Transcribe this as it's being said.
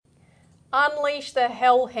Unleash the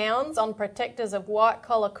hellhounds on protectors of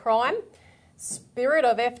white-collar crime. Spirit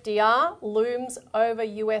of FDR looms over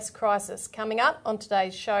US crisis. Coming up on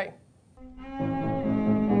today's show.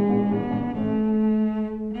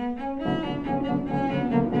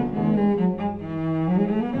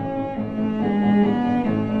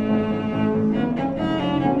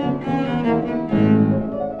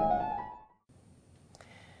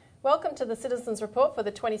 Welcome to the Citizens Report for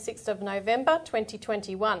the 26th of November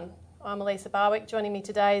 2021. I'm Elisa Barwick. Joining me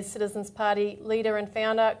today is Citizens Party leader and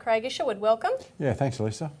founder Craig Isherwood. Welcome. Yeah, thanks,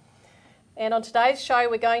 Elisa. And on today's show,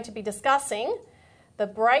 we're going to be discussing the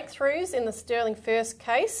breakthroughs in the Sterling First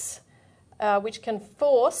case, which can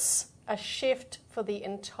force a shift for the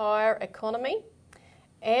entire economy,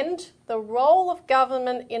 and the role of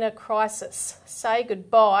government in a crisis. Say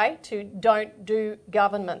goodbye to don't do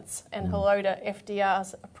governments and hello to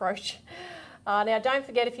FDR's approach. Now, don't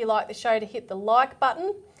forget, if you like the show, to hit the like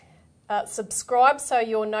button. Subscribe so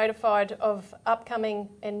you're notified of upcoming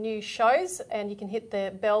and new shows, and you can hit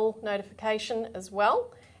the bell notification as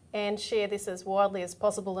well, and share this as widely as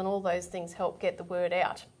possible, and all those things help get the word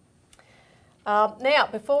out. Now,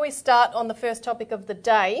 before we start on the first topic of the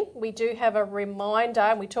day, we do have a reminder,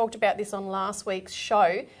 and we talked about this on last week's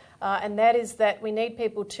show, and that is that we need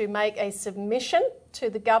people to make a submission to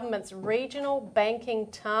the government's Regional Banking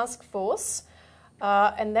Task Force,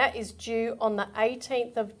 and that is due on the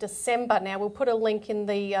 18th of December. Now, we'll put a link in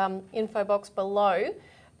the info box below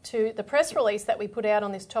to the press release that we put out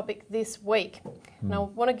on this topic this week. And I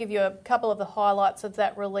want to give you a couple of the highlights of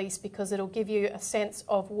that release, because it'll give you a sense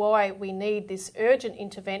of why we need this urgent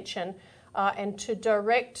intervention and to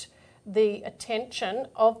direct the attention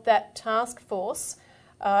of that task force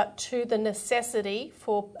to the necessity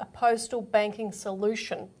for a postal banking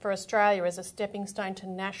solution for Australia as a stepping stone to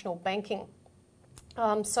national banking.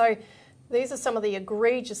 So these are some of the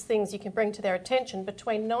egregious things you can bring to their attention.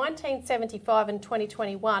 Between 1975 and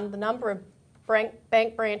 2021, the number of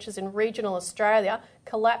bank branches in regional Australia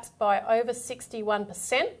collapsed by over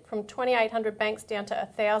 61%, from 2,800 banks down to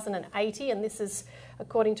 1,080, and this is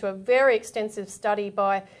according to a very extensive study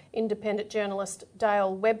by independent journalist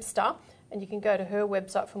Dale Webster, and you can go to her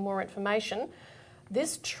website for more information.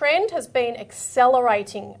 This trend has been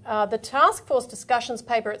accelerating. The task force discussions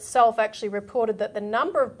paper itself actually reported that the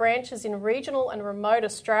number of branches in regional and remote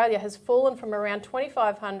Australia has fallen from around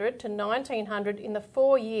 2,500 to 1,900 in the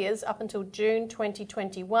 4 years up until June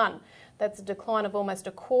 2021. That's a decline of almost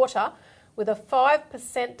a quarter, with a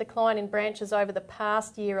 5% decline in branches over the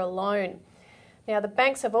past year alone. Now, the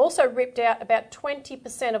banks have also ripped out about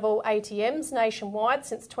 20% of all ATMs nationwide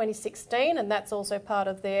since 2016, and that's also part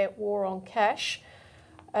of their war on cash.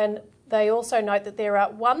 And they also note that there are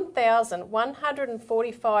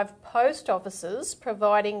 1,145 post offices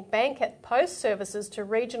providing bank at post services to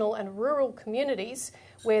regional and rural communities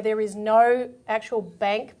where there is no actual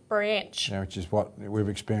bank branch. Yeah, which is what we've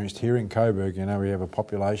experienced here in Coburg. You know, we have a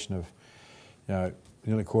population of,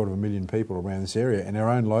 nearly 250,000 people around this area, and our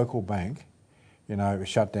own local bank, it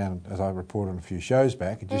shut down, as I reported on a few shows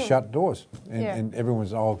back. It just shut doors, and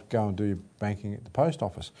everyone's, go and do your banking at the post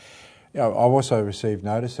office. I've also received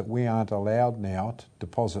notice that we aren't allowed now to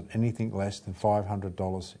deposit anything less than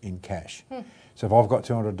 $500 in cash. So if I've got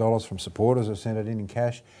 $200 from supporters who sent it in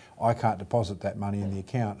cash, I can't deposit that money in the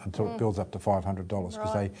account until it builds up to $500,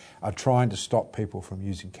 because they are trying to stop people from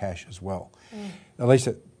using cash as well. At least,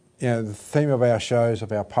 the theme of our shows,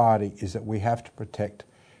 of our party, is that we have to protect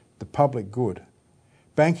the public good.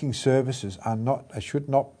 Banking services should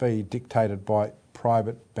not be dictated by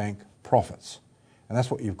private bank profits. And that's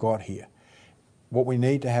what you've got here. What we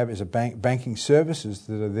need to have is banking services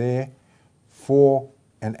that are there for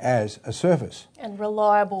and as a service. And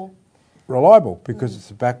reliable. Reliable, because it's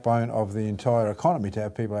the backbone of the entire economy, to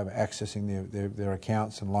have people accessing their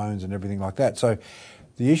accounts and loans and everything like that. So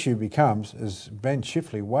the issue becomes, as Ben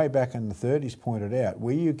Chifley way back in the 30s pointed out,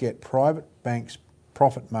 where you get private banks'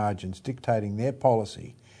 profit margins dictating their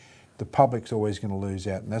policy, the public's always going to lose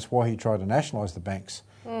out. And that's why he tried to nationalise the banks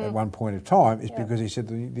at one point of time, is because he said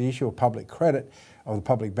the issue of public credit, of the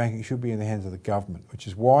public banking, should be in the hands of the government, which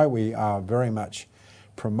is why we are very much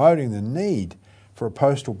promoting the need for a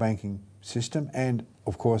postal banking system, and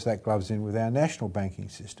of course that gloves in with our national banking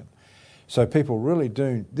system. So people really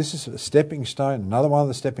do, this is a stepping stone, another one of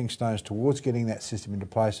the stepping stones towards getting that system into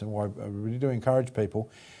place, and why I really do encourage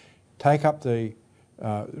people, take up the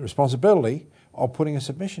responsibility of putting a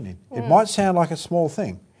submission in. It might sound like a small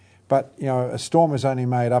thing, but a storm is only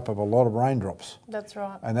made up of a lot of raindrops. That's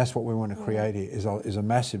right. And that's what we want to create here, is a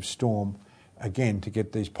massive storm, again, to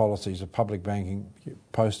get these policies of public banking,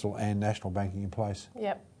 postal and national banking in place.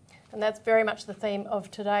 Yep. And that's very much the theme of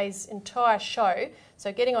today's entire show.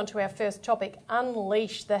 So getting on to our first topic,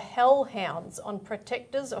 unleash the hellhounds on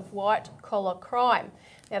protectors of white-collar crime.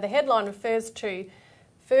 Now the headline refers to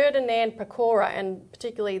Ferdinand Pecora, and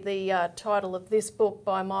particularly the title of this book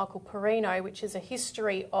by Michael Perino, which is a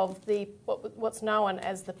history of the what's known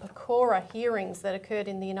as the Pecora hearings that occurred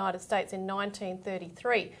in the United States in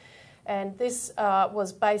 1933. And this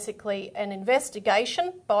was basically an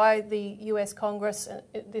investigation by the US Congress,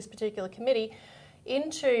 this particular committee,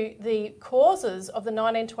 into the causes of the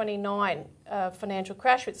 1929 financial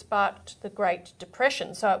crash, which sparked the Great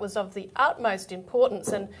Depression. So it was of the utmost importance.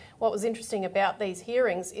 And what was interesting about these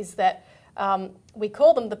hearings is that we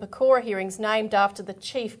call them the Pecora hearings, named after the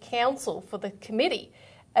chief counsel for the committee,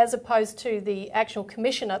 as opposed to the actual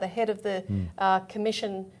commissioner, the head of the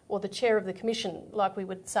commission, or the chair of the commission, like we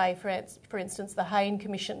would say, for instance, the Hayne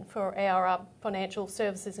Commission for our financial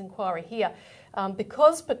services inquiry here.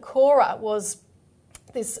 Because Pecora was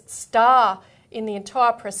this star in the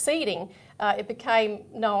entire proceeding, it became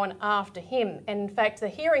known after him. And in fact, the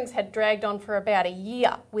hearings had dragged on for about a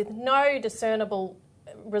year with no discernible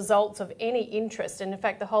results of any interest. And in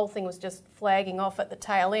fact, the whole thing was just flagging off at the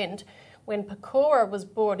tail end when Pecora was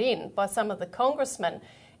brought in by some of the congressmen.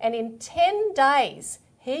 And in 10 days,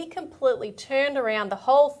 he completely turned around the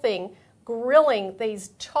whole thing, grilling these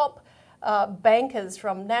top bankers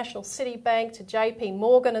from National City Bank to JP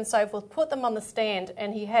Morgan and so forth, put them on the stand.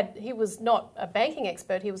 And he was not a banking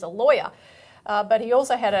expert, he was a lawyer, but he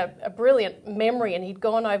also had a brilliant memory, and he'd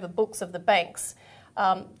gone over books of the banks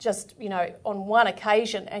just, on one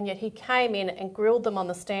occasion, and yet he came in and grilled them on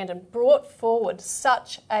the stand and brought forward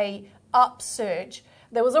such a upsurge.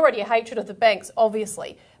 There was already a hatred of the banks,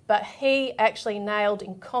 obviously, but he actually nailed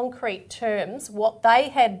in concrete terms what they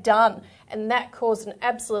had done, and that caused an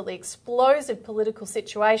absolutely explosive political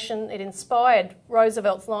situation. It inspired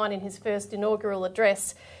Roosevelt's line in his first inaugural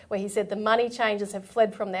address, where he said, "The money changers have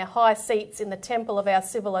fled from their high seats in the temple of our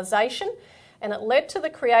civilization," and it led to the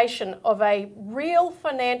creation of a real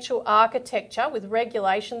financial architecture with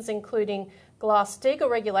regulations, including Glass-Steagall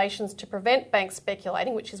regulations to prevent banks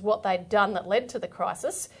speculating, which is what they'd done that led to the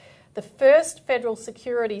crisis, the first federal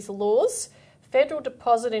securities laws, federal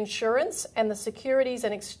deposit insurance, and the Securities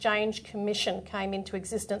and Exchange Commission came into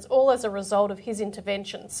existence, all as a result of his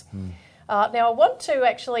interventions. Now, I want to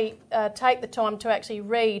actually take the time to actually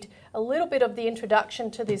read a little bit of the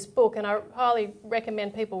introduction to this book, and I highly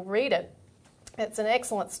recommend people read it. It's an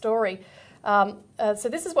excellent story. So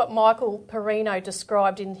this is what Michael Perino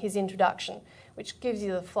described in his introduction, which gives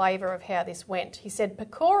you the flavour of how this went. He said,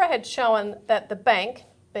 Pecora had shown that the bank,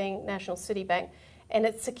 being National City Bank, and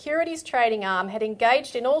its securities trading arm had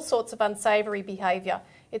engaged in all sorts of unsavoury behaviour.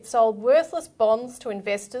 It sold worthless bonds to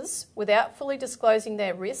investors without fully disclosing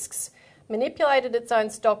their risks, manipulated its own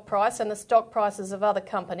stock price and the stock prices of other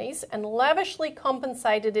companies, and lavishly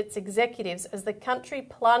compensated its executives as the country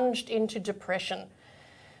plunged into depression.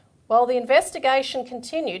 While the investigation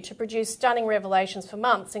continued to produce stunning revelations for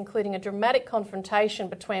months, including a dramatic confrontation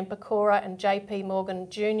between Pecora and JP Morgan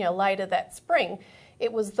Jr. later that spring,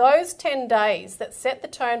 it was those 10 days that set the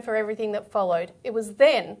tone for everything that followed. It was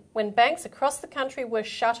then, when banks across the country were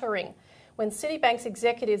shuttering, when Citibank's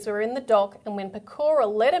executives were in the dock, and when Pecora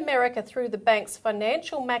led America through the bank's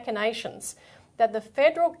financial machinations, that the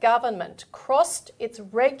federal government crossed its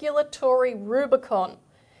regulatory Rubicon.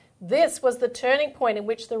 This was the turning point in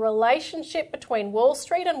which the relationship between Wall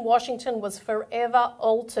Street and Washington was forever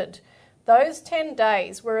altered. Those 10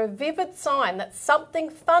 days were a vivid sign that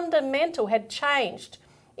something fundamental had changed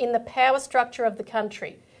in the power structure of the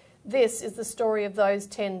country. This is the story of those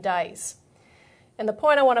 10 days. And the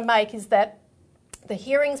point I want to make is that the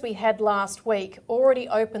hearings we had last week already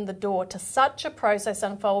opened the door to such a process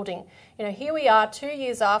unfolding. Here we are 2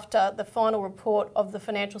 years after the final report of the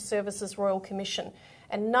Financial Services Royal Commission,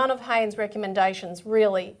 and none of Hayne's recommendations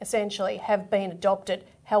really, essentially, have been adopted.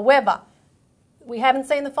 However, we haven't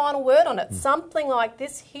seen the final word on it. Something like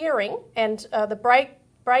this hearing, and the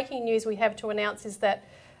breaking news we have to announce is that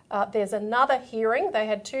there's another hearing. They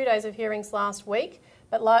had 2 days of hearings last week,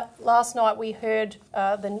 but last night we heard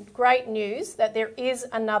the great news that there is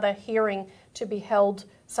another hearing to be held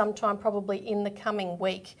sometime probably in the coming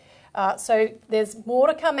week. So there's more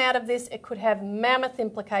to come out of this. It could have mammoth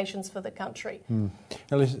implications for the country.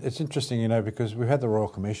 Well, it's interesting, because we've had the Royal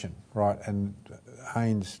Commission, right, and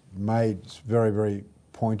Haynes made very, very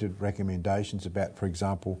pointed recommendations about, for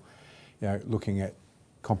example, looking at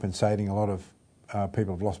compensating a lot of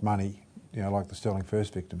people who've lost money, like the Sterling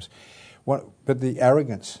First victims. But the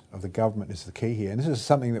arrogance of the government is the key here, and this is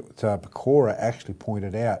something that Pecora actually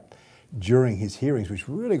pointed out during his hearings, which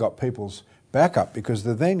really got people's backup because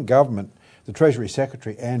the then government, the Treasury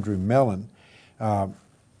Secretary, Andrew Mellon,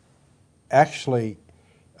 actually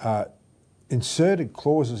inserted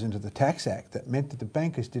clauses into the Tax Act that meant that the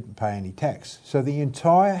bankers didn't pay any tax. So the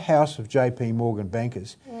entire house of JP Morgan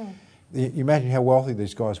bankers, you imagine how wealthy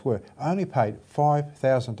these guys were, only paid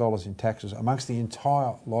 $5,000 in taxes amongst the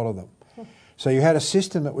entire lot of them. So you had a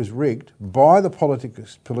system that was rigged by the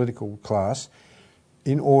political class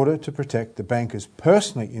in order to protect the bankers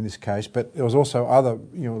personally in this case, but there was also other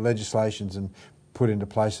legislations and put into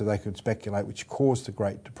place so they could speculate, which caused the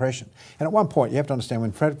Great Depression. And at one point, you have to understand,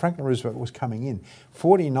 when Franklin Roosevelt was coming in,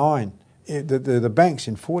 the banks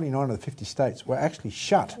in 49 of the 50 states were actually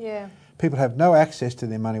shut. Yeah. People have no access to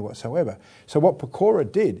their money whatsoever. So what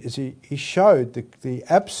Pecora did is he showed the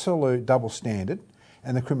absolute double standard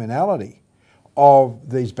and the criminality of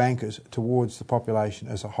these bankers towards the population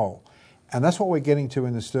as a whole. And that's what we're getting to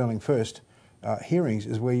in the Sterling First hearings,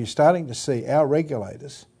 is where you're starting to see our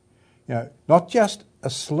regulators, not just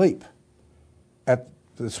asleep at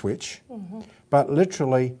the switch, but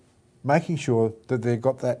literally making sure that they've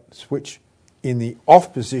got that switch in the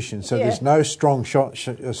off position, so there's no strong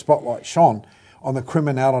spotlight shone on the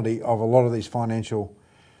criminality of a lot of these financial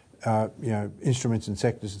instruments and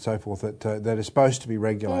sectors and so forth that are supposed to be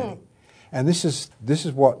regulating. And this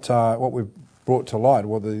is what we've brought to light,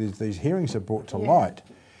 what these hearings have brought to light,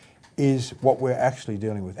 is what we're actually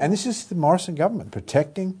dealing with. And this is the Morrison government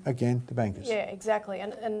protecting, again, the bankers. Yeah, exactly.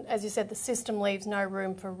 And as you said, the system leaves no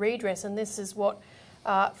room for redress, and this is what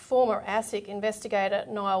former ASIC investigator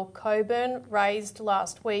Niall Coburn raised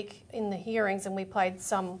last week in the hearings, and we played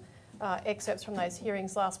some excerpts from those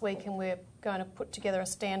hearings last week, and we're going to put together a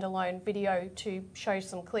standalone video to show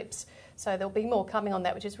some clips. So there'll be more coming on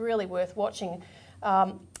that, which is really worth watching.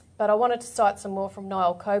 But I wanted to cite some more from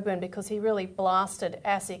Niall Coburn because he really blasted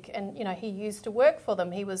ASIC, and he used to work for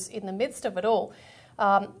them. He was in the midst of it all.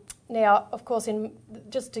 Now, of course,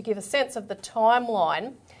 just to give a sense of the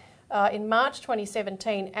timeline, in March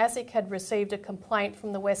 2017, ASIC had received a complaint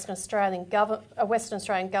from the Western Australian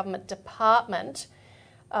Government Department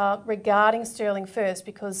regarding Sterling First,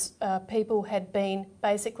 because people had been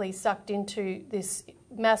basically sucked into this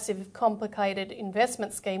massive, complicated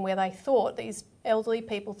investment scheme where these elderly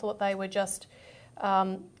people thought they were just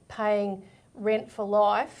paying rent for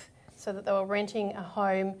life, so that they were renting a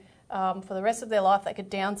home for the rest of their life. They could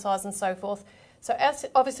downsize and so forth. So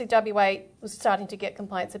obviously WA was starting to get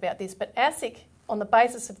complaints about this, but ASIC, on the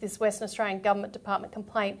basis of this Western Australian Government Department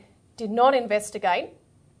complaint, did not investigate.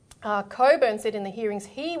 Coburn said in the hearings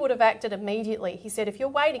he would have acted immediately. He said, if you're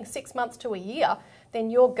waiting 6 months to a year, then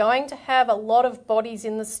you're going to have a lot of bodies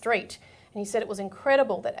in the street. And he said it was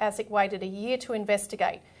incredible that ASIC waited a year to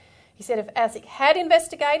investigate. He said if ASIC had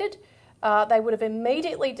investigated, they would have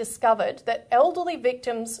immediately discovered that elderly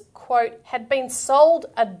victims, quote, had been sold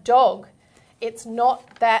a dog. It's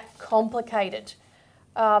not that complicated.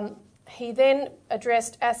 He then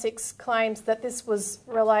addressed ASIC's claims that this was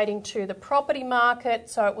relating to the property market,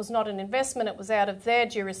 so it was not an investment, it was out of their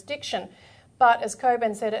jurisdiction. But as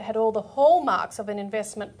Coburn said, it had all the hallmarks of an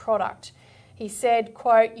investment product. He said,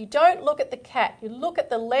 quote, you don't look at the cat, you look at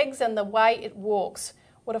the legs and the way it walks.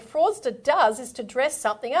 What a fraudster does is to dress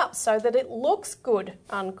something up so that it looks good,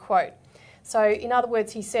 unquote. So in other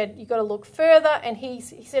words, he said, you've got to look further, and he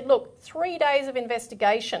said, look, 3 days of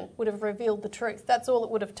investigation would have revealed the truth. That's all it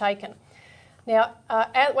would have taken. Now,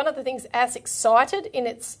 one of the things ASIC cited in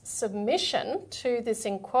its submission to this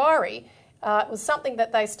inquiry was something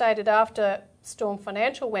that they stated after Storm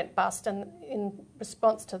Financial went bust, and in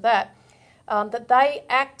response to that, that they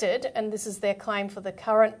acted, and this is their claim for the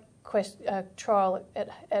current trial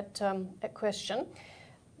at question,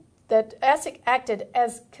 that ASIC acted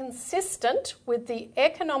as consistent with the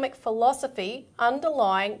economic philosophy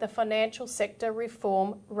underlying the financial sector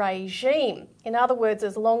reform regime. In other words,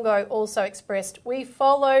 as Longo also expressed, we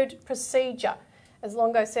followed procedure. As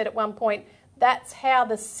Longo said at one point, that's how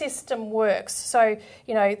the system works. So,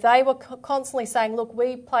 they were constantly saying, look,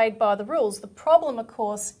 we played by the rules. The problem, of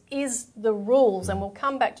course, is the rules, and we'll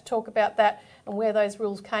come back to talk about that and where those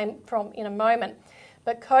rules came from in a moment.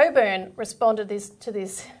 But Coburn responded to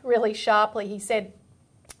this really sharply. He said,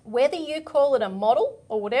 whether you call it a model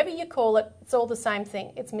or whatever you call it, it's all the same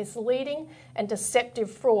thing. It's misleading and deceptive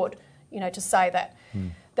fraud, to say that.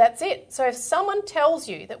 That's it. So if someone tells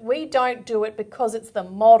you that we don't do it because it's the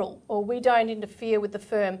model or we don't interfere with the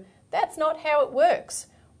firm, that's not how it works.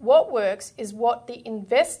 What works is what the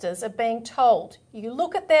investors are being told. You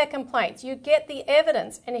look at their complaints, you get the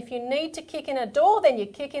evidence, and if you need to kick in a door, then you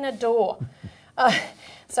kick in a door.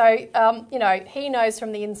 He knows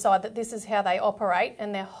from the inside that this is how they operate,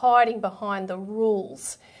 and they're hiding behind the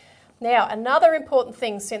rules. Now, another important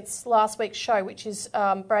thing since last week's show, which is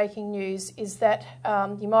breaking news, is that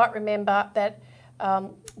you might remember that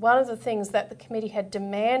one of the things that the committee had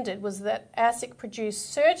demanded was that ASIC produce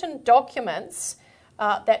certain documents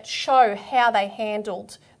that show how they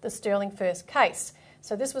handled the Sterling First case.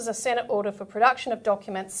 So this was a Senate order for production of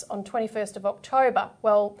documents on 21st of October.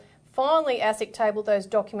 Well, finally ASIC tabled those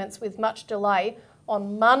documents with much delay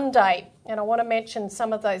on Monday, and I want to mention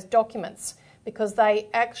some of those documents because they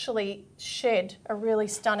actually shed a really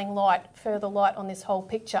stunning light, further light on this whole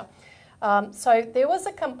picture. So there was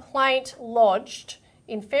a complaint lodged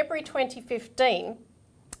in February 2015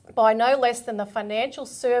 by no less than the Financial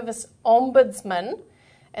Service Ombudsman,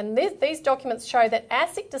 and these documents show that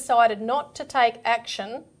ASIC decided not to take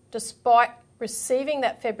action despite receiving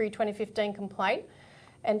that February 2015 complaint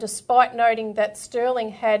and despite noting that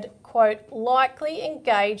Sterling had, quote, likely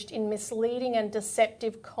engaged in misleading and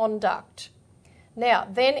deceptive conduct. Now,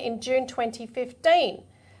 then in June 2015,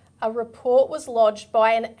 a report was lodged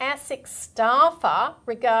by an ASIC staffer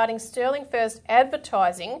regarding Sterling First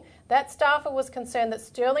advertising. That staffer was concerned that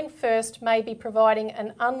Sterling First may be providing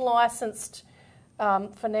an unlicensed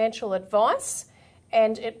financial advice,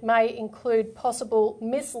 and it may include possible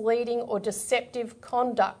misleading or deceptive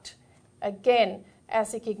conduct. Again,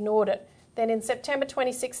 ASIC ignored it. Then in September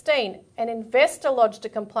 2016, an investor lodged a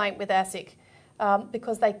complaint with ASIC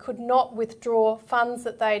because they could not withdraw funds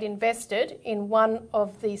that they'd invested in one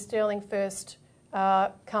of the Sterling First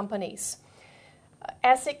companies.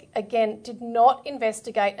 ASIC, again, did not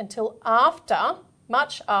investigate until after,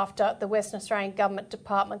 much after, the Western Australian Government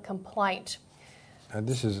Department complaint. And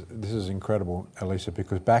this is incredible, Elisa,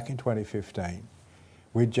 because back in 2015,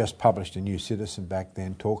 we'd just published a New Citizen back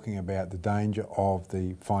then talking about the danger of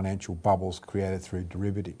the financial bubbles created through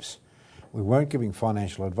derivatives. We weren't giving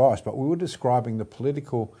financial advice, but we were describing the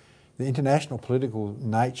international political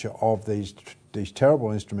nature of these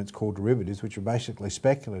terrible instruments called derivatives, which are basically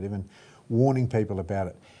speculative, and warning people about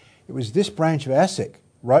it. It was this branch of ASIC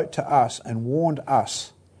wrote to us and warned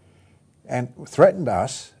us and threatened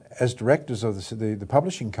us as directors of the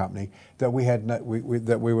publishing company that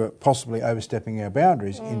we were possibly overstepping our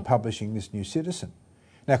boundaries in publishing this New Citizen.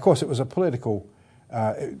 Now, of course, it was a political.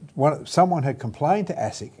 Someone had complained to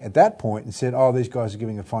ASIC at that point and said, "Oh, these guys are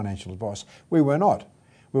giving a financial advice." We were not.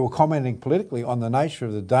 We were commenting politically on the nature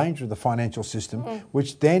of the danger of the financial system,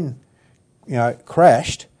 which then,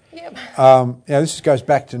 crashed. Yep. This goes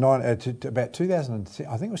back to about 2000.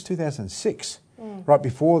 I think it was 2006, right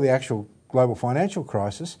before the actual global financial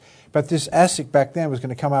crisis. But this ASIC back then was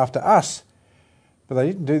going to come after us, but they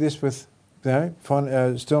didn't do this with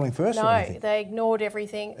Sterling First. No, they ignored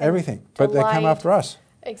everything. Everything, but they came after us.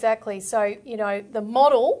 Exactly. So the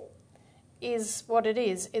model is what it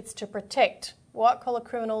is. It's to protect white-collar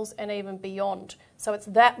criminals and even beyond. So it's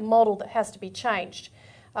that model that has to be changed.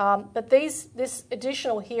 But this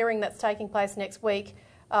additional hearing that's taking place next week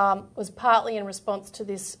was partly in response to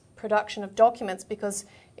this production of documents, because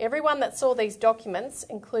everyone that saw these documents,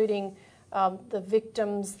 including the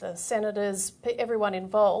victims, the senators, everyone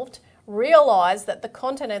involved, realised that the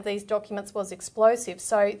content of these documents was explosive.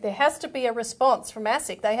 So there has to be a response from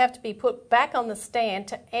ASIC. They have to be put back on the stand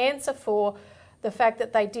to answer for the fact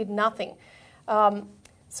that they did nothing.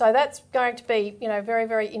 So that's going to be, very,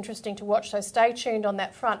 very interesting to watch. So stay tuned on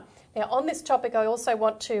that front. Now, on this topic, I also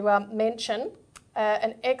want to mention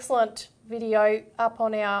an excellent video up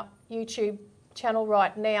on our YouTube channel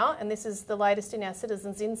right now, and this is the latest in our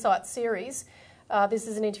Citizens Insight series. This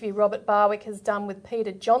is an interview Robert Barwick has done with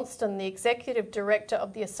Peter Johnston, the Executive Director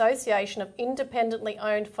of the Association of Independently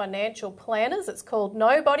Owned Financial Planners. It's called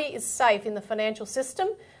 "Nobody is Safe in the Financial System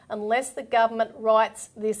Unless the Government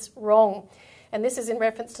Rights This Wrong." And this is in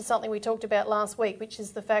reference to something we talked about last week, which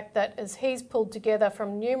is the fact that as he's pulled together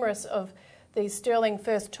from numerous of these Sterling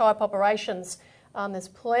First type operations, there's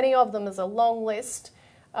plenty of them, there's a long list,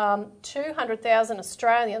 200,000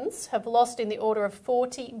 Australians have lost in the order of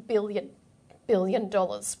 $40 billion.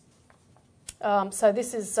 So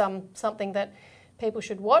this is something that people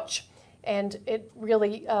should watch, and it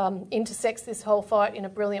really intersects this whole fight in a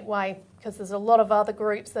brilliant way, because there's a lot of other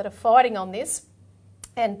groups that are fighting on this.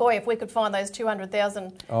 And boy, if we could find those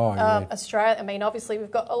 200,000 Australia, I mean, obviously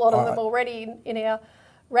we've got a lot of them already in our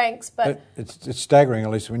ranks, but it's staggering,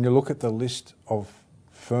 Elisa, when you look at the list of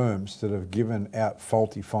firms that have given out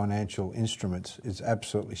faulty financial instruments. It's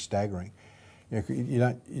absolutely staggering. You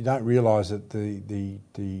don't realise that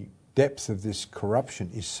the depth of this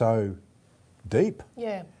corruption is so deep.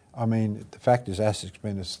 Yeah. I mean, the fact is ASIC's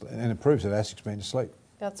been asleep, and it proves that ASIC's been asleep.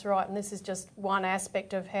 That's right, and this is just one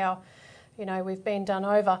aspect of how, we've been done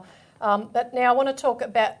over. But now I want to talk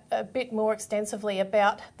about a bit more extensively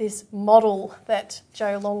about this model that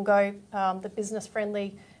Joe Longo, the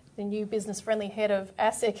new business-friendly head of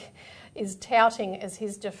ASIC, is touting as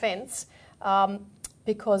his defence,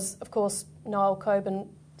 because, of course, Niall Coburn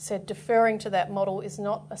said deferring to that model is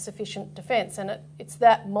not a sufficient defence, and it's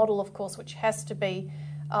that model, of course, which has to be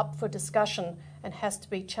up for discussion and has to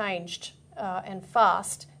be changed and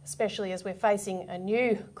fast, especially as we're facing a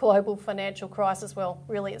new global financial crisis. Well,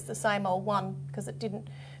 really it's the same old one, because it didn't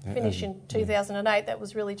finish in 2008. That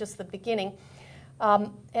was really just the beginning.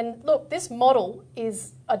 And look, this model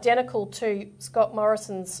is identical to Scott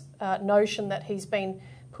Morrison's notion that he's been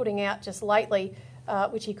putting out just lately,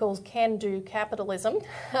 which he calls can-do capitalism,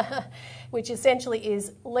 which essentially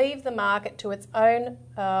is leave the market to its own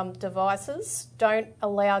devices, don't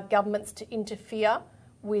allow governments to interfere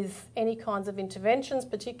with any kinds of interventions,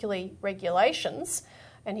 particularly regulations.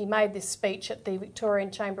 And he made this speech at the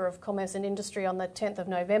Victorian Chamber of Commerce and Industry on the 10th of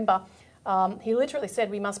November. He literally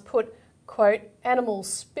said we must put, quote, animal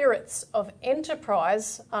spirits of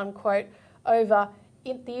enterprise, unquote, over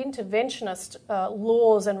the interventionist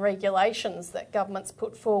laws and regulations that governments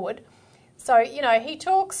put forward. So, you know, he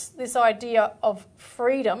talks this idea of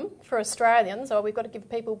freedom for Australians, or we've got to give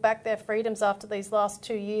people back their freedoms after these last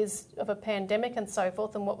 2 years of a pandemic and so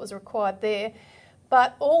forth and what was required there.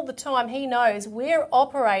 But all the time he knows we're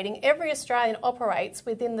operating, every Australian operates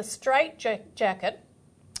within the straitjacket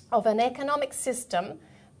of an economic system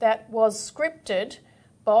that was scripted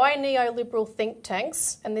by neoliberal think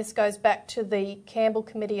tanks, and this goes back to the Campbell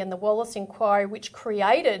Committee and the Wallace Inquiry, which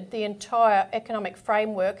created the entire economic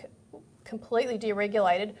framework, completely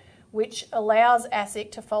deregulated, which allows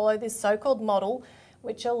ASIC to follow this so-called model,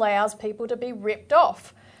 which allows people to be ripped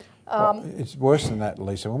off. Well, it's worse than that,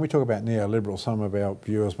 Lisa. When we talk about neoliberal, some of our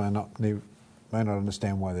viewers may not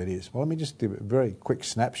understand why that is. Well, let me just give a very quick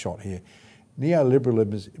snapshot here.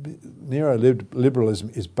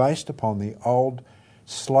 Neoliberalism is based upon the old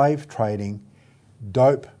slave trading,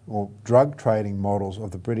 dope or drug trading models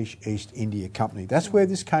of the British East India Company. That's where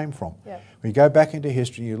this came from. Yep. When you go back into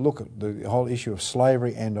history, you look at the whole issue of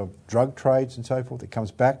slavery and of drug trades and so forth. It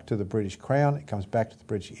comes back to the British Crown, it comes back to the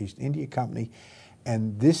British East India Company,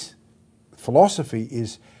 and this philosophy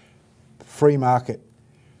is free market,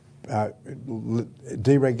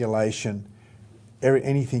 deregulation,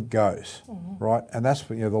 anything goes, right? And that's,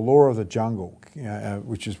 you know, the law of the jungle,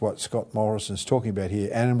 which is what Scott Morrison's talking about here,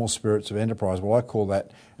 animal spirits of enterprise. Well, I call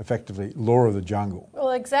that effectively law of the jungle.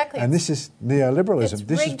 Well, exactly. And this is neoliberalism.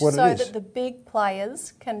 This is what it is. It's rigged so that the big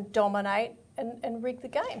players can dominate and rig the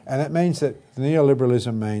game. And that means that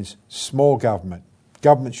neoliberalism means small government.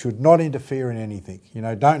 Government should not interfere in anything. You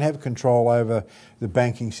know, don't have control over the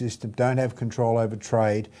banking system, don't have control over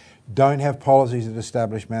trade, don't have policies that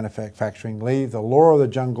establish manufacturing, leave the law of the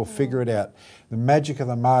jungle, figure it out, the magic of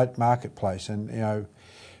the marketplace. And, you know,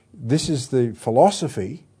 this is the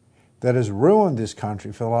philosophy that has ruined this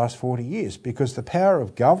country for the last 40 years, because the power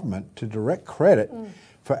of government to direct credit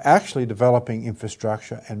for actually developing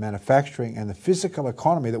infrastructure and manufacturing and the physical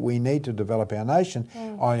economy that we need to develop our nation,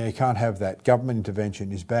 you can't have that. Government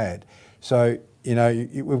intervention is bad. So, you know,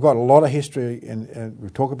 we've got a lot of history, and we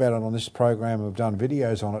talk about it on this program. We've done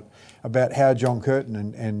videos on it about how John Curtin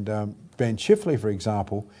and Ben Chifley, for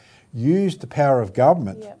example, used the power of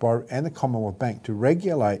government and the Commonwealth Bank to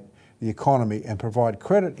regulate the economy and provide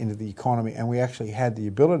credit into the economy, and we actually had the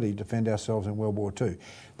ability to defend ourselves in World War II.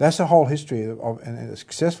 That's a whole history and a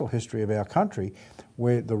successful history of our country,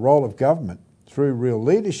 where the role of government, through real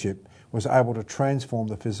leadership, was able to transform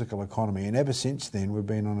the physical economy. And ever since then, we've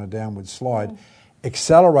been on a downward slide,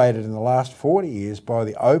 accelerated in the last 40 years by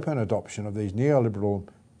the open adoption of these neoliberal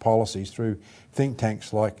policies through think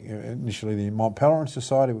tanks like initially the Mont Pelerin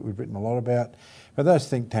Society, which we've written a lot about. But those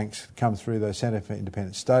think tanks come through the Centre for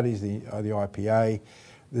Independent Studies, the IPA.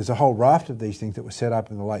 There's a whole raft of these things that were set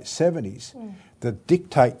up in the late 70s that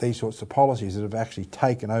dictate these sorts of policies that have actually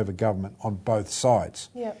taken over government on both sides.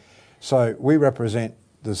 Yep. So we represent,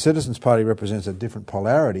 the Citizens Party represents a different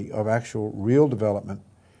polarity of actual real development,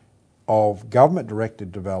 of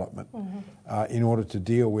government-directed development in order to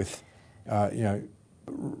deal with, you know,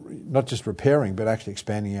 not just repairing but actually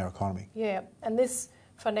expanding our economy. Yeah, and this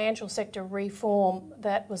financial sector reform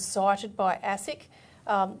that was cited by ASIC,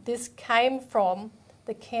 this came from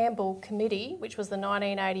the Campbell Committee, which was the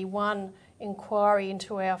 1981 inquiry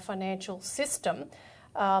into our financial system,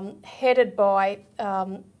 headed by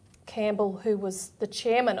Campbell, who was the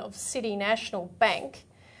chairman of City National Bank,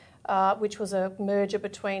 which was a merger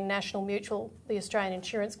between National Mutual, the Australian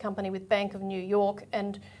insurance company, with Bank of New York,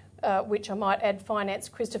 and which I might add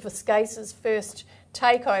financed Christopher Skase's first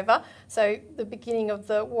takeover. So the beginning of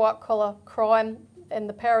the white-collar crime and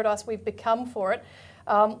the paradise we've become for it.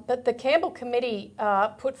 But the Campbell Committee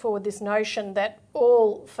put forward this notion that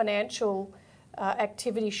all financial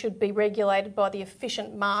activity should be regulated by the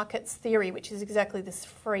efficient markets theory, which is exactly this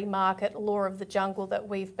free market law of the jungle that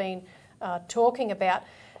we've been talking about.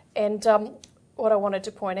 And what I wanted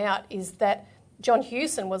to point out is that John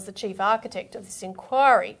Hewson was the chief architect of this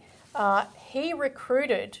inquiry. He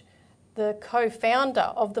recruited the co-founder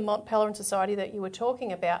of the Mont Pelerin Society that you were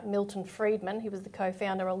talking about, Milton Friedman. He was the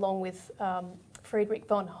co-founder along with Friedrich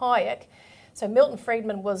von Hayek. So Milton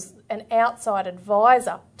Friedman was an outside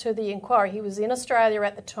advisor to the inquiry. He was in Australia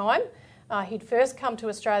at the time. He'd first come to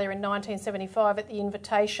Australia in 1975 at the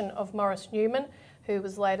invitation of Maurice Newman, who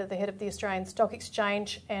was later the head of the Australian Stock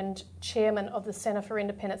Exchange and chairman of the Centre for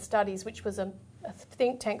Independent Studies, which was a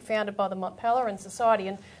think tank founded by the Mont Pelerin Society.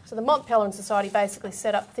 And so the Mont Pelerin Society basically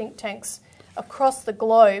set up think tanks across the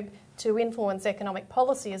globe to influence economic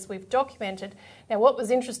policy, as we've documented. Now, what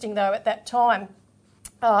was interesting, though, at that time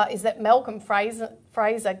is that Malcolm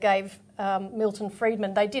Fraser gave Milton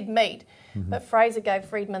Friedman, they did meet, but Fraser gave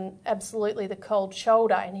Friedman absolutely the cold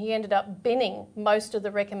shoulder, and he ended up binning most of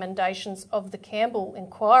the recommendations of the Campbell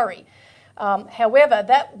inquiry. However,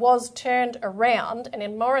 that was turned around, and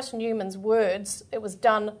in Maurice Newman's words, it was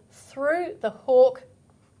done through the Hawke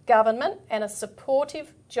government and a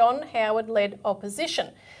supportive John Howard-led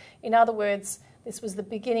opposition. In other words, this was the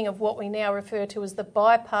beginning of what we now refer to as the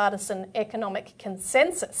bipartisan economic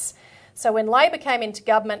consensus. So when Labor came into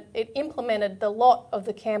government, it implemented the lot of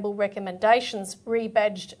the Campbell recommendations,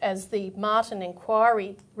 rebadged as the Martin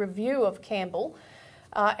Inquiry Review of Campbell,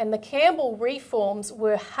 and the Campbell reforms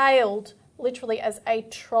were hailed literally as a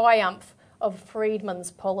triumph of Friedman's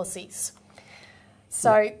policies.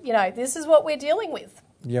 So, you know, this is what we're dealing with.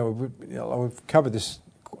 Yeah, we've covered this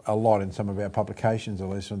a lot in some of our publications, at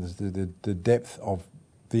least on the depth of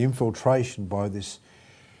the infiltration by this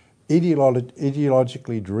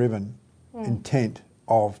ideologically driven intent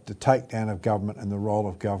of the takedown of government and the role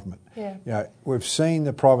of government. Yeah. You know, we've seen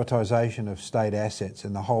the privatisation of state assets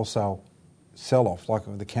and the wholesale sell-off, like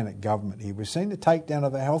with the Kennett government here. We've seen the takedown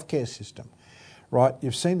of the healthcare system, right?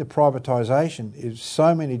 You've seen the privatisation of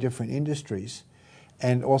so many different industries,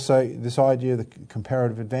 and also this idea of the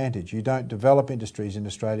comparative advantage. You don't develop industries in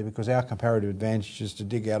Australia because our comparative advantage is to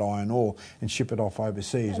dig out iron ore and ship it off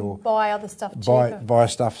overseas, And or buy other stuff cheaper. Buy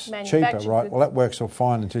stuff cheaper, right? goods. Well, that works all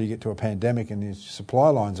fine until you get to a pandemic and the supply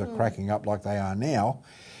lines are cracking up like they are now.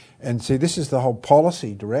 And see, this is the whole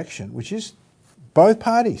policy direction, which is both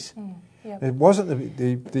parties. Yep. It wasn't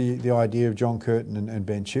the idea of John Curtin and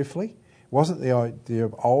Ben Chifley. It wasn't the idea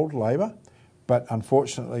of old Labor, but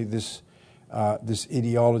unfortunately this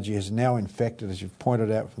ideology has now infected, as you've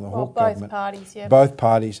pointed out, from the Hawke government. Both parties, yeah. Both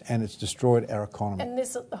parties, and it's destroyed our economy. And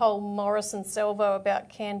this whole Morrison salvo about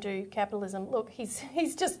can-do capitalism, look, he's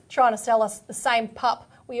just trying to sell us the same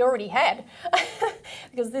pup we already had,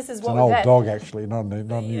 because this is It's what an we've old had. dog, actually, not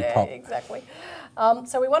a new pup. Exactly.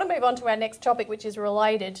 So we want to move on to our next topic, which is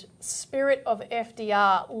related. Spirit of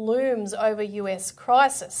FDR looms over US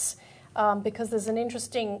crisis. Because there's an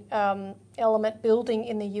interesting element building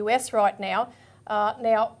in the US right now.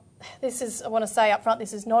 Now, this is, I want to say up front,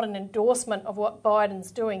 this is not an endorsement of what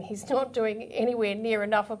Biden's doing. He's not doing anywhere near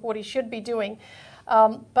enough of what he should be doing.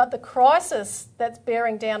 But the crisis that's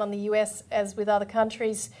bearing down on the US, as with other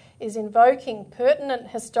countries, is invoking pertinent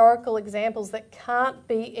historical examples that can't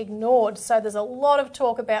be ignored. So there's a lot of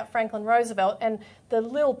talk about Franklin Roosevelt and the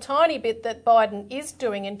little tiny bit that Biden is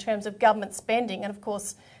doing in terms of government spending. And of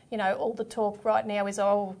course, you know, all the talk right now is,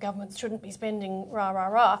 oh, governments shouldn't be spending, rah, rah,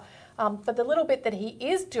 rah. But the little bit that he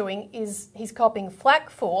is doing is he's copping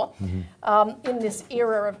flack for in this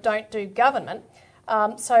era of don't do government.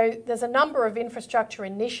 So there's a number of infrastructure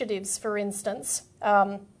initiatives, for instance.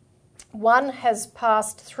 One has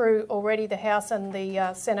passed through already the House and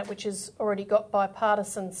the Senate, which has already got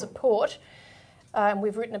bipartisan support. And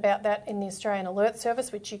we've written about that in the Australian Alert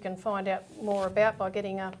Service, which you can find out more about by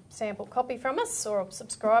getting a sample copy from us or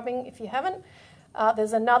subscribing if you haven't.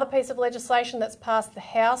 There's another piece of legislation that's passed the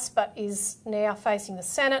House but is now facing the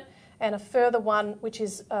Senate, and a further one which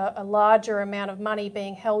is a larger amount of money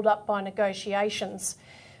being held up by negotiations.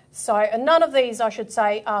 So none of these, I should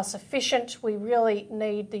say, are sufficient. We really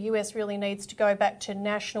need, the US really needs to go back to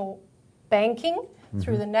national banking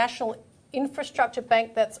through the National Infrastructure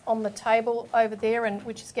Bank that's on the table over there, and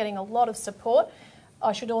which is getting a lot of support.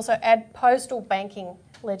 I should also add postal banking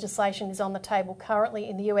legislation is on the table currently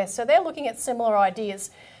in the US. So they're looking at similar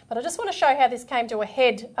ideas. But I just want to show how this came to a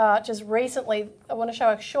head just recently. I want to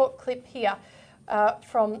show a short clip here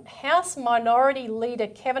from House Minority Leader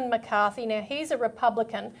Kevin McCarthy. Now, he's a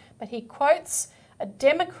Republican, but he quotes a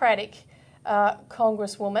Democratic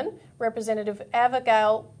Congresswoman, Representative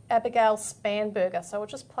Abigail Spanberger. So we'll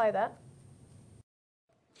just play that.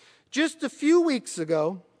 Just a few weeks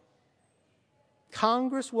ago,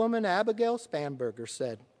 Congresswoman Abigail Spanberger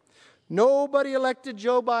said, "Nobody elected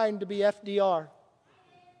Joe Biden to be FDR."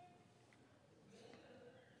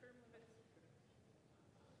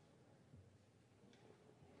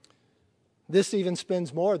 This even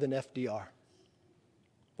spends more than FDR.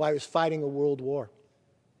 Why, he was fighting a world war.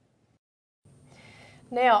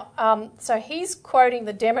 Now, so he's quoting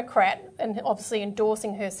the Democrat and obviously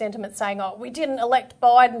endorsing her sentiment, saying, oh, we didn't elect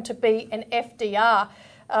Biden to be an FDR.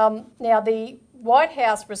 Now, the White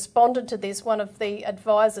House responded to this. One of the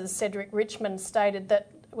advisors, Cedric Richmond, stated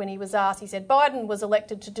that when he was asked, he said, Biden was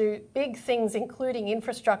elected to do big things, including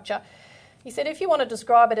infrastructure. He said, if you want to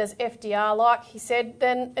describe it as FDR-like, he said,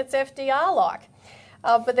 then it's FDR-like.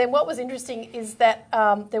 But then what was interesting is that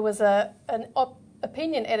there was an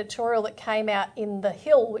opinion editorial that came out in The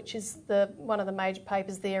Hill, which is one of the major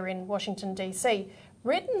papers there in Washington, D.C.,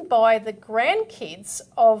 written by the grandkids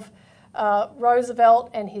of Roosevelt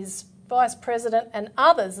and his vice president and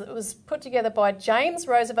others. It was put together by James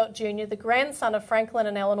Roosevelt Jr., the grandson of Franklin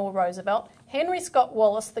and Eleanor Roosevelt, Henry Scott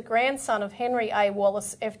Wallace, the grandson of Henry A.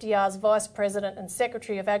 Wallace, FDR's vice president and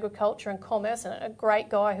secretary of Agriculture and Commerce, and a great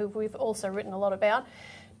guy who we've also written a lot about,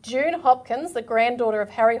 June Hopkins, the granddaughter of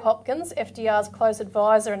Harry Hopkins, FDR's close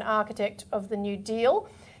advisor and architect of the New Deal,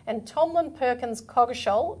 and Tomlin Perkins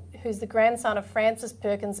Coggeshall, who's the grandson of Francis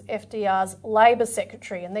Perkins, FDR's Labor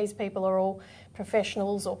secretary. And these people are all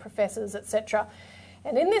professionals or professors, etc.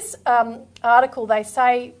 And in this article, they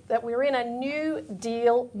say that we're in a New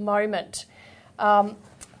Deal moment.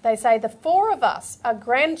 They say the four of us are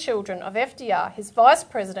grandchildren of FDR, his vice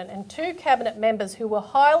president, and two cabinet members who were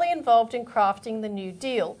highly involved in crafting the New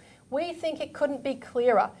Deal. We think it couldn't be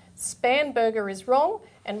clearer. Spanberger is wrong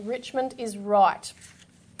and Richmond is right.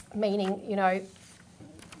 Meaning, you know,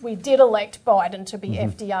 we did elect Biden to be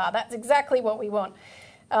FDR. That's exactly what we want.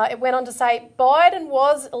 It went on to say, Biden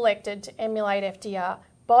was elected to emulate FDR.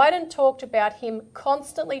 Biden talked about him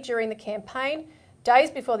constantly during the campaign.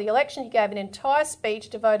 Days before the election, he gave an entire speech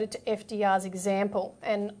devoted to FDR's example.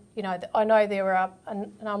 And, you know, I know there were a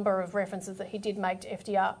number of references that he did make to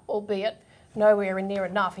FDR, albeit nowhere near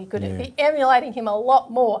enough. He could be emulating him a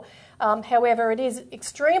lot more. However, it is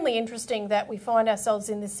extremely interesting that we find ourselves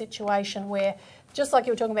in this situation where, just like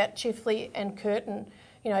you were talking about Chifley and Curtin,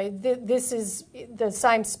 you know, this is the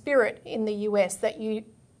same spirit in the US, that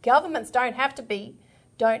governments don't have to be,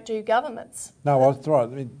 don't do governments. No, well, that's right. I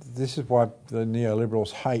mean, this is why the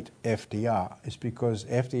neoliberals hate FDR. It's because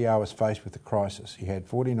FDR was faced with a crisis. He had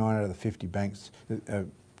 49 out of the 50 49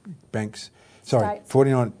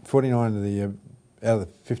 of the out of the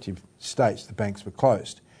 50 states, the banks were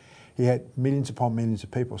closed. He had millions upon millions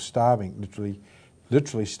of people starving,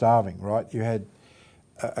 literally starving, right? You had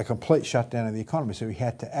a complete shutdown of the economy, so he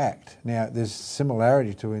had to act. Now, there's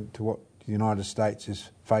similarity to what the United States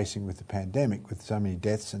is facing with the pandemic, with so many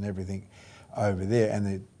deaths and everything over there, and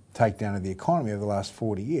the takedown of the economy over the last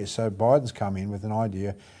 40 years. So Biden's come in with an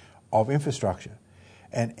idea of infrastructure.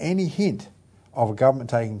 And any hint of a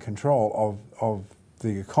government taking control of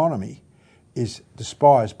the economy is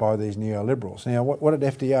despised by these neoliberals. Now, what did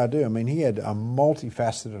FDR do? I mean, he had a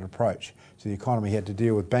multifaceted approach to the economy. He had to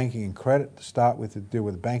deal with banking and credit to start with, to deal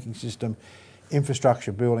with the banking system,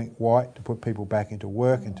 infrastructure building, white, to put people back into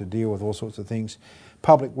work and to deal with all sorts of things.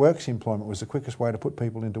 Public works employment was the quickest way to put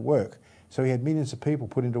people into work. So he had millions of people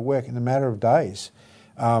put into work in a matter of days.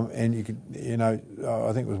 And you could, you know,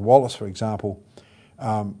 I think it was Wallace, for example,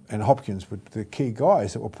 and Hopkins were the key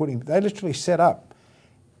guys that were they literally set up,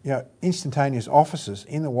 you know, instantaneous offices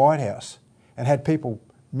in the White House and had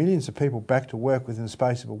millions of people back to work within the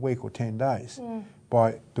space of a week or 10 days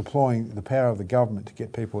by deploying the power of the government to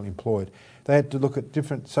get people employed. They had to look at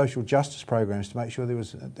different social justice programs to make sure there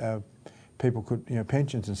was people could, you know,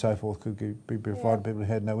 pensions and so forth could be provided to people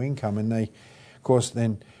who had no income, and they, of course,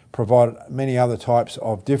 then provided many other types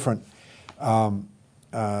of different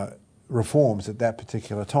reforms at that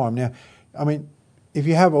particular time. Now, I mean, if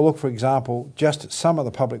you have a look, for example, just at some of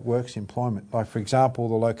the public works employment, like, for example,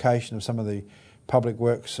 the location of some of the Public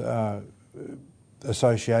Works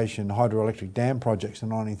Association hydroelectric dam projects in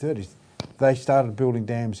the 1930s, they started building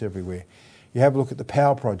dams everywhere. You have a look at the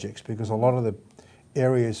power projects, because a lot of the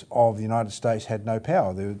areas of the United States had no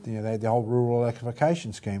power. They had the whole rural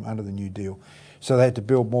electrification scheme under the New Deal. So they had to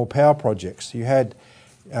build more power projects. You had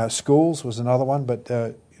schools was another one, but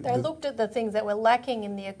They looked at the things that were lacking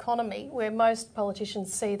in the economy, where most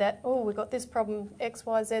politicians see that, oh, we've got this problem, X,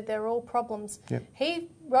 Y, Z, they're all problems. Yep.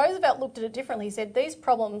 Roosevelt looked at it differently. He said, these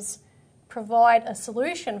problems provide a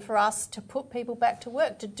solution for us to put people back to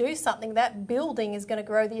work, to do something. That building is going to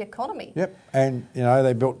grow the economy. Yep, and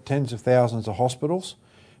they built tens of thousands of hospitals.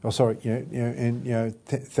 Tens of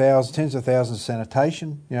thousands of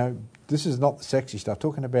sanitation. This is not the sexy stuff.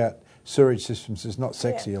 Talking about sewage systems is not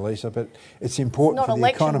sexy, Elisa, but it's important for the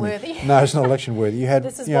economy. It's not election worthy. No, it's not election worthy.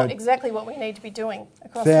 This is exactly what we need to be doing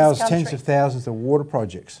across this country. Tens of thousands of water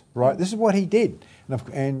projects, right? This is what he did,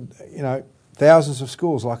 and thousands of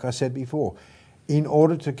schools, like I said before, in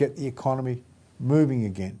order to get the economy moving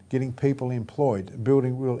again, getting people employed,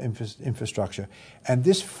 building real infrastructure. And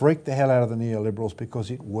this freaked the hell out of the neoliberals because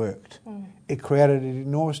it worked. It created an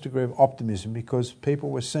enormous degree of optimism because people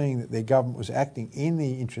were seeing that their government was acting in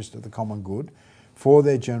the interest of the common good for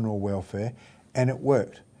their general welfare, and it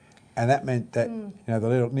worked. And that meant that the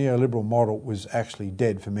neoliberal model was actually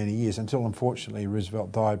dead for many years until, unfortunately,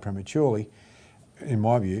 Roosevelt died prematurely, in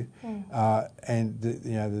my view, and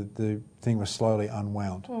the thing was slowly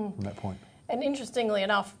unwound from that point. And interestingly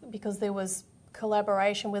enough, because there was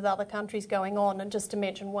collaboration with other countries going on, and just to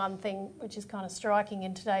mention one thing which is kind of striking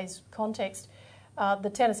in today's context, the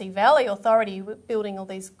Tennessee Valley Authority building all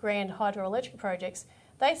these grand hydroelectric projects,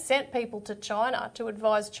 they sent people to China to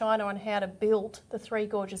advise China on how to build the Three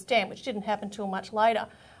Gorges Dam, which didn't happen till much later,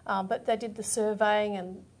 but they did the surveying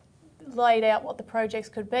and laid out what the projects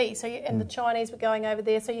could be. So, and the Chinese were going over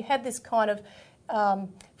there, so you had this kind of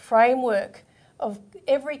framework of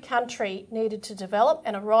every country needed to develop,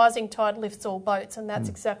 and a rising tide lifts all boats, and that's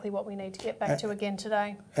exactly what we need to get back to again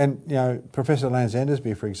today. And Professor Lance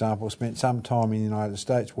Endersby, for example, spent some time in the United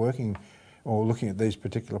States working or looking at these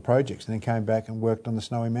particular projects, and then came back and worked on the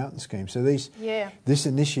Snowy Mountain scheme. So this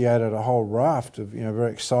initiated a whole raft of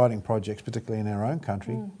very exciting projects, particularly in our own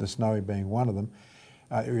country, the Snowy being one of them.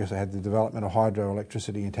 We also had the development of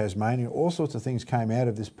hydroelectricity in Tasmania. All sorts of things came out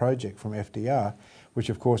of this project from FDR, which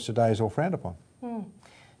of course today is all frowned upon.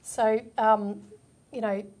 So,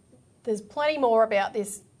 there's plenty more about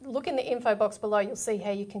this. Look in the info box below, you'll see how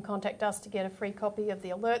you can contact us to get a free copy of the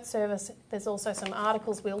alert service. There's also some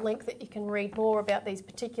articles we'll link that you can read more about these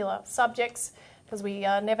particular subjects, because we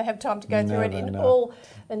never have time to go through it in all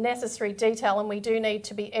the necessary detail, and we do need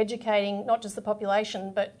to be educating not just the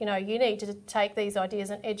population, but you need to take these ideas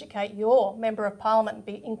and educate your Member of Parliament and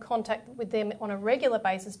be in contact with them on a regular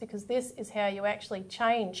basis, because this is how you actually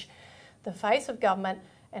change the face of government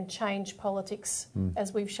and change politics,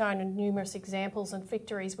 as we've shown in numerous examples and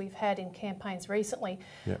victories we've had in campaigns recently.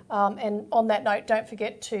 Yep. And on that note, don't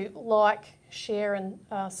forget to like, share and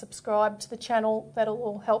subscribe to the channel. That'll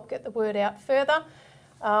all help get the word out further.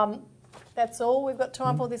 That's all we've got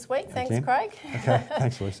time for this week. Thanks, Craig. Okay,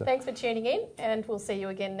 thanks, Lisa. Thanks for tuning in, and we'll see you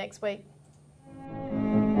again next week.